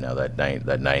 Now that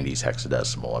 90 is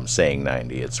hexadecimal. I'm saying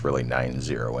 90. It's really 90 in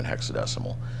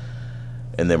hexadecimal.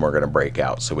 And then we're going to break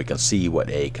out so we can see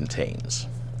what A contains.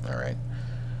 All right.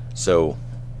 So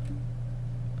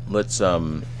let's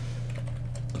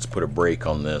put a break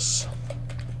on this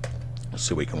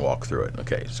so we can walk through it.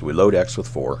 Okay, so we load X with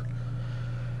 4.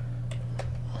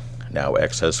 Now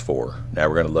X has 4. Now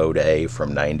we're going to load A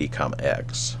from 90 comma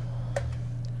X.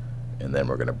 And then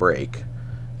we're going to break.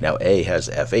 Now A has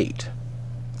F8.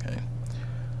 Okay.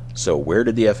 So where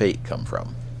did the F8 come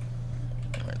from?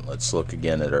 All right, let's look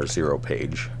again at our 0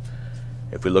 page.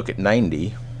 If we look at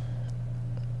 90,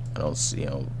 I don't see,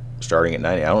 starting at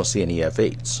 90, I don't see any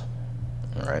F8s.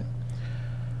 All right.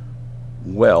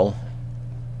 Well,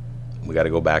 we got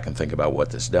to go back and think about what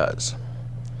this does.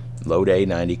 Load A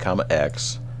 90 comma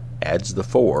X adds the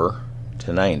 4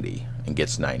 to 90 and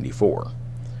gets 94.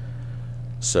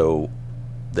 So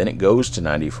then it goes to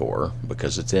 94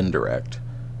 because it's indirect.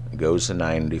 It goes to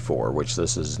 94, which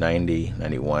this is 90,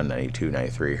 91, 92,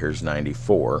 93. Here's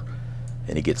 94,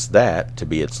 and it gets that to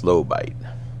be its low byte.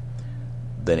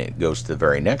 Then it goes to the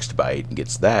very next byte and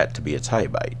gets that to be its high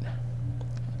byte.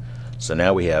 So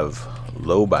now we have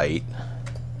low byte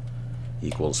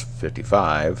equals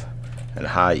 55 and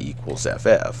high equals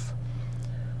FF.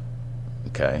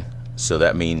 Okay, so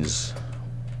that means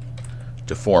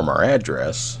to form our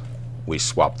address we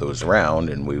swap those around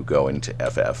and we go into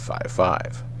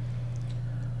FF55.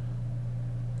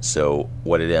 So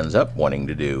what it ends up wanting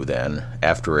to do then,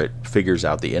 after it figures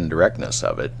out the indirectness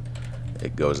of it,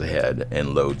 it goes ahead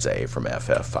and loads A from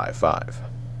FF55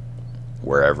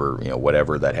 wherever,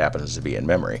 whatever that happens to be in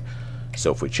memory.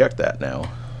 So if we check that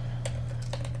now,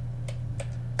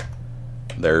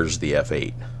 there's the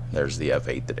F8. There's the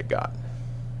F8 that it got.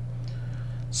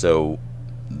 So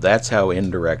that's how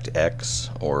indirect X,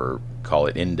 or call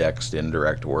it indexed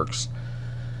indirect, works.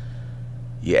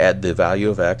 You add the value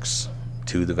of X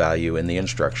to the value in the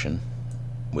instruction,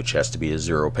 which has to be a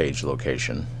 0 page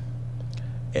location,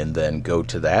 and then go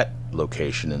to that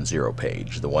location in 0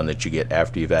 page, the one that you get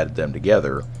after you've added them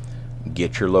together,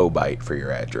 get your low byte for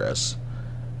your address,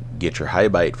 get your high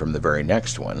byte from the very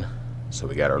next one. So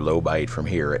we got our low byte from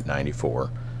here at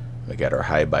 94, we got our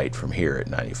high byte from here at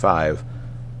 95,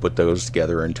 put those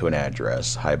together into an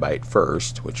address, high byte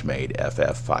first, which made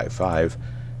FF55,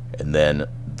 and then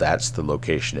that's the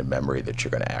location in memory that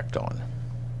you're going to act on.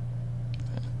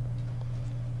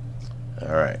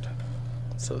 Alright,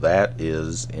 so that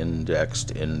is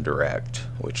indexed indirect,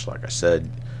 which, like I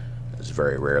said, is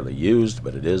very rarely used,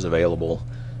 but it is available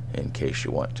in case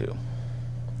you want to.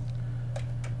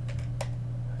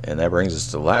 And that brings us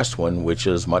to the last one, which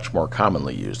is much more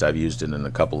commonly used. I've used it in a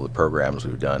couple of the programs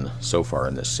we've done so far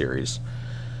in this series.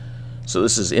 So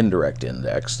this is indirect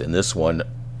indexed, and this one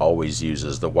always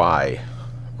uses the Y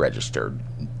register,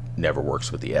 never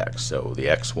works with the X. So the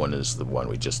X one is the one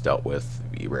we just dealt with,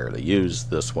 you rarely use.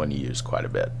 This one you use quite a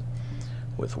bit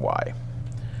with Y.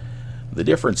 The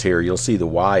difference here, you'll see the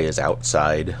Y is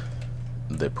outside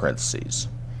the parentheses.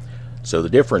 So the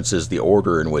difference is the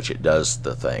order in which it does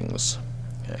the things.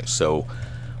 Okay, so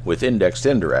with indexed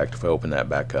indirect, if I open that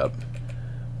back up,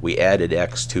 we added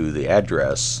X to the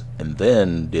address and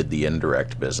then did the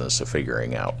indirect business of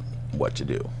figuring out what to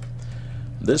do.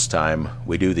 This time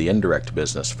we do the indirect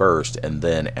business first and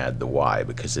then add the Y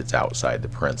because it's outside the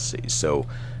parentheses. So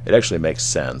it actually makes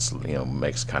sense,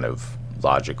 makes kind of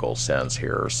logical sense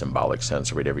here, or symbolic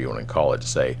sense, or whatever you want to call it, to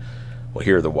say, well,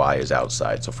 here the Y is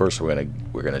outside. So first we're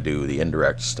going to do the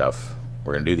indirect stuff.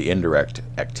 We're going to do the indirect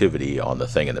activity on the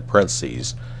thing in the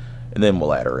parentheses, and then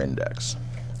we'll add our index.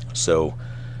 So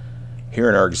here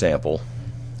in our example,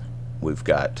 we've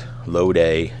got load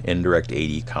A indirect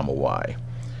 80 comma Y.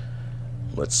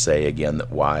 Let's say again that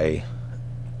Y,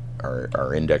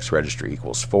 our index register,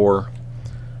 equals 4.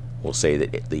 We'll say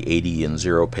that the 80 in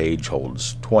 0 page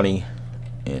holds 20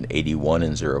 and 81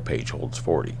 in 0 page holds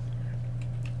 40.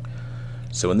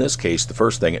 So in this case, the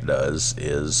first thing it does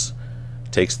is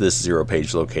takes this 0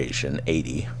 page location,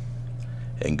 80,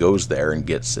 and goes there and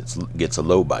gets a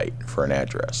low byte for an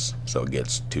address. So it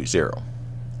gets 20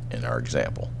 in our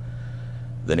example.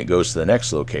 Then it goes to the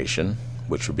next location,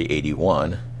 which would be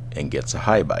 81, and gets a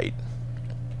high byte.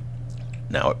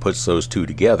 Now it puts those two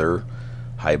together,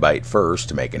 high byte first,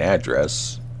 to make an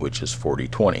address, which is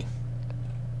 4020.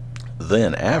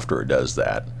 Then after it does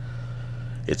that,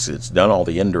 it's done all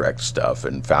the indirect stuff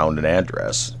and found an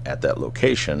address at that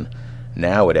location.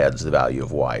 Now it adds the value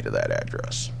of y to that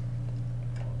address.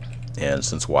 And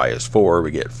since y is 4,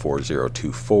 we get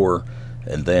 4024,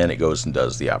 and then it goes and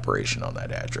does the operation on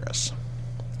that address.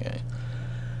 Okay.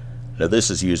 Now this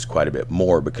is used quite a bit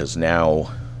more because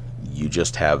now you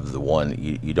just have the one,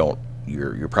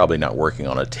 you're probably not working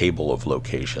on a table of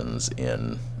locations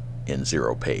in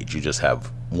zero page. You just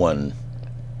have one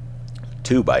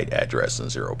 2-byte address in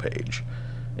zero page.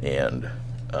 And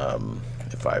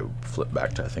if I flip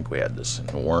back to, I think we had this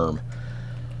in Worm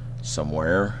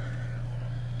somewhere.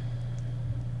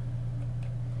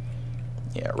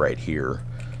 Yeah, right here.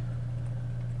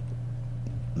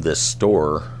 This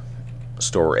store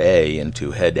A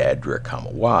into head addra comma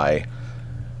y.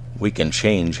 We can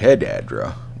change head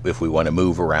addra if we want to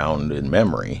move around in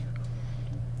memory,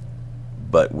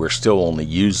 but we're still only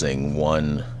using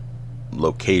one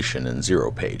location in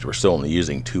zero page. We're still only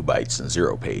using 2 bytes in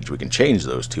zero page. We can change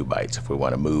those 2 bytes if we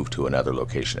want to move to another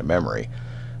location in memory,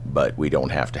 but we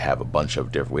don't have to have a bunch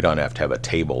of different, we don't have to have a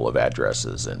table of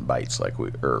addresses and bytes like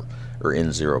or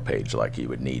in zero page like you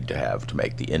would need to have to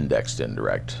make the indexed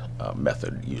indirect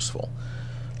method useful.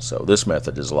 So this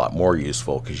method is a lot more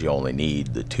useful because you only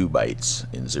need the 2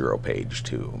 bytes in zero page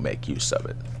to make use of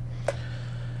it.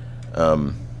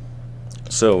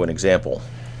 So an example,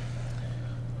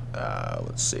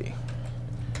 let's see,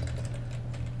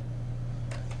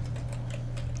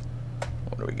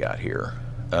 what do we got here?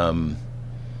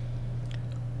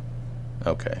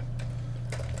 Okay,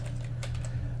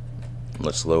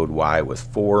 let's load y with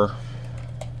 4,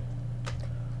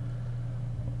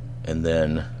 and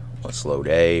then let's load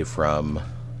a from,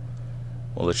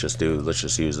 well, let's just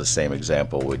use the same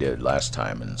example we did last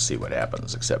time and see what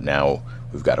happens, except now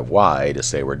we've got a y to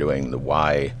say we're doing the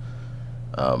y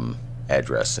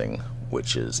addressing,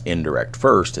 which is indirect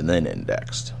first and then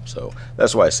indexed. So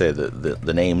that's why I say that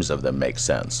the names of them make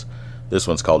sense. This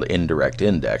one's called indirect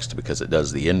indexed because it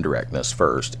does the indirectness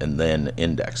first and then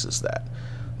indexes that.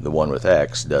 The one with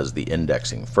X does the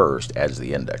indexing first, adds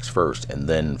the index first, and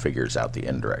then figures out the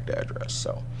indirect address.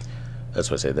 So that's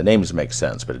why I say the names make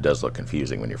sense, but it does look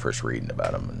confusing when you're first reading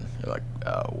about them, and you're like,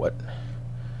 what?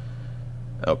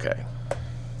 Okay.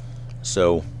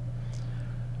 So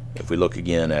if we look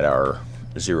again at our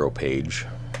zero page,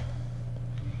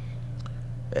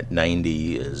 at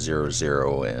 90 is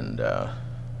 00, and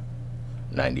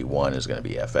 91 is going to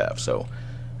be FF. So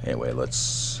anyway,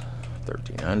 let's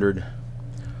 1300.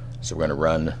 So we're going to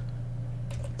run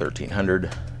 1300.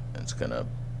 It's going to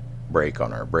break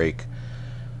on our break.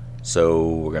 So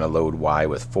we're going to load y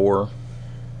with 4,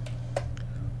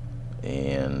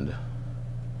 and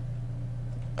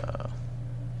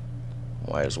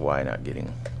why is y not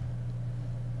getting?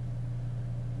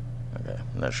 Okay,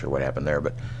 I'm not sure what happened there,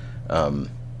 but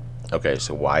okay,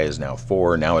 so y is now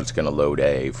 4. Now it's going to load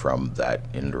a from that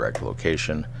indirect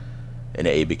location, and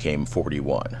a became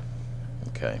 41.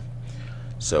 Okay,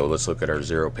 so let's look at our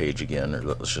zero page again, or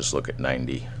let's just look at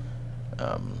 90,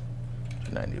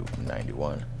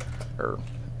 91, or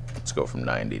let's go from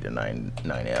 90 to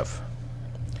 9F.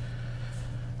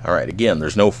 All right, again,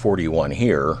 there's no 41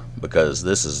 here because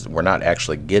this is, we're not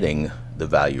actually getting the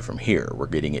value from here. We're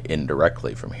getting it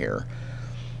indirectly from here.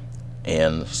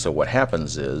 And so what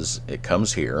happens is it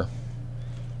comes here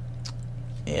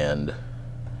and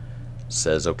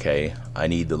says, okay, I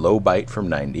need the low byte from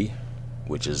 90,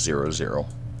 which is 00.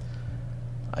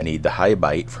 I need the high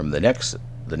byte from the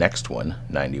next one,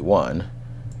 91,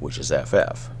 which is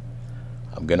FF.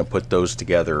 I'm going to put those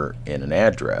together in an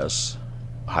address,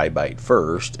 high byte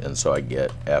first, and so I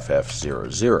get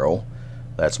FF00.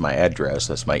 That's my address.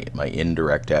 That's my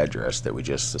indirect address that we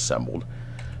just assembled.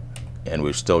 And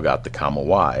we've still got the comma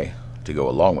y to go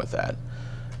along with that.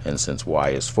 And since y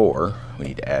is 4, we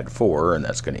need to add 4, and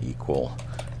that's going to equal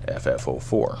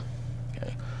FF04.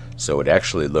 Okay. So it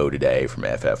actually loaded a from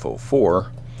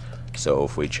FF04. So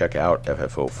if we check out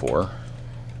FF04,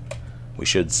 we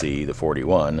should see the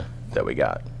 41 that we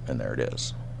got, and there it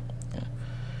is. Okay.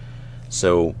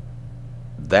 So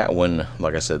that one,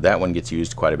 like I said, that one gets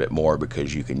used quite a bit more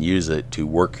because you can use it to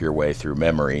work your way through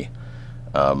memory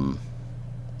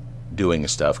doing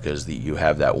stuff, because you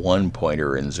have that one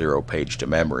pointer in zero page to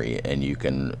memory, and you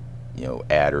can, you know,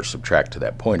 add or subtract to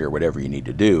that pointer whatever you need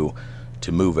to do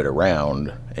to move it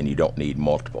around, and you don't need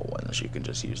multiple ones. You can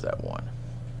just use that one.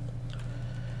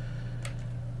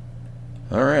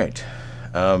 All right.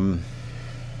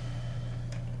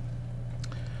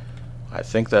 I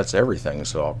think that's everything,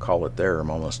 so I'll call it there. I'm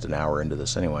almost an hour into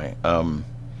this anyway.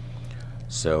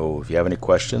 So if you have any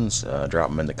questions, drop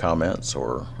them in the comments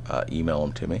or email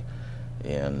them to me,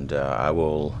 and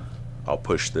I'll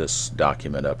push this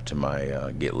document up to my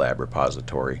GitLab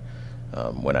repository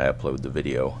when I upload the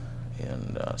video,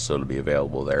 and so it'll be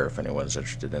available there if anyone's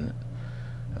interested in it.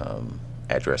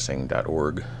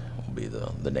 Addressing.org will be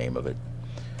the name of it.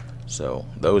 So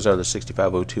those are the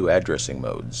 6502 addressing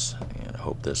modes, and I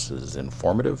hope this is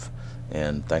informative,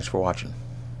 and thanks for watching.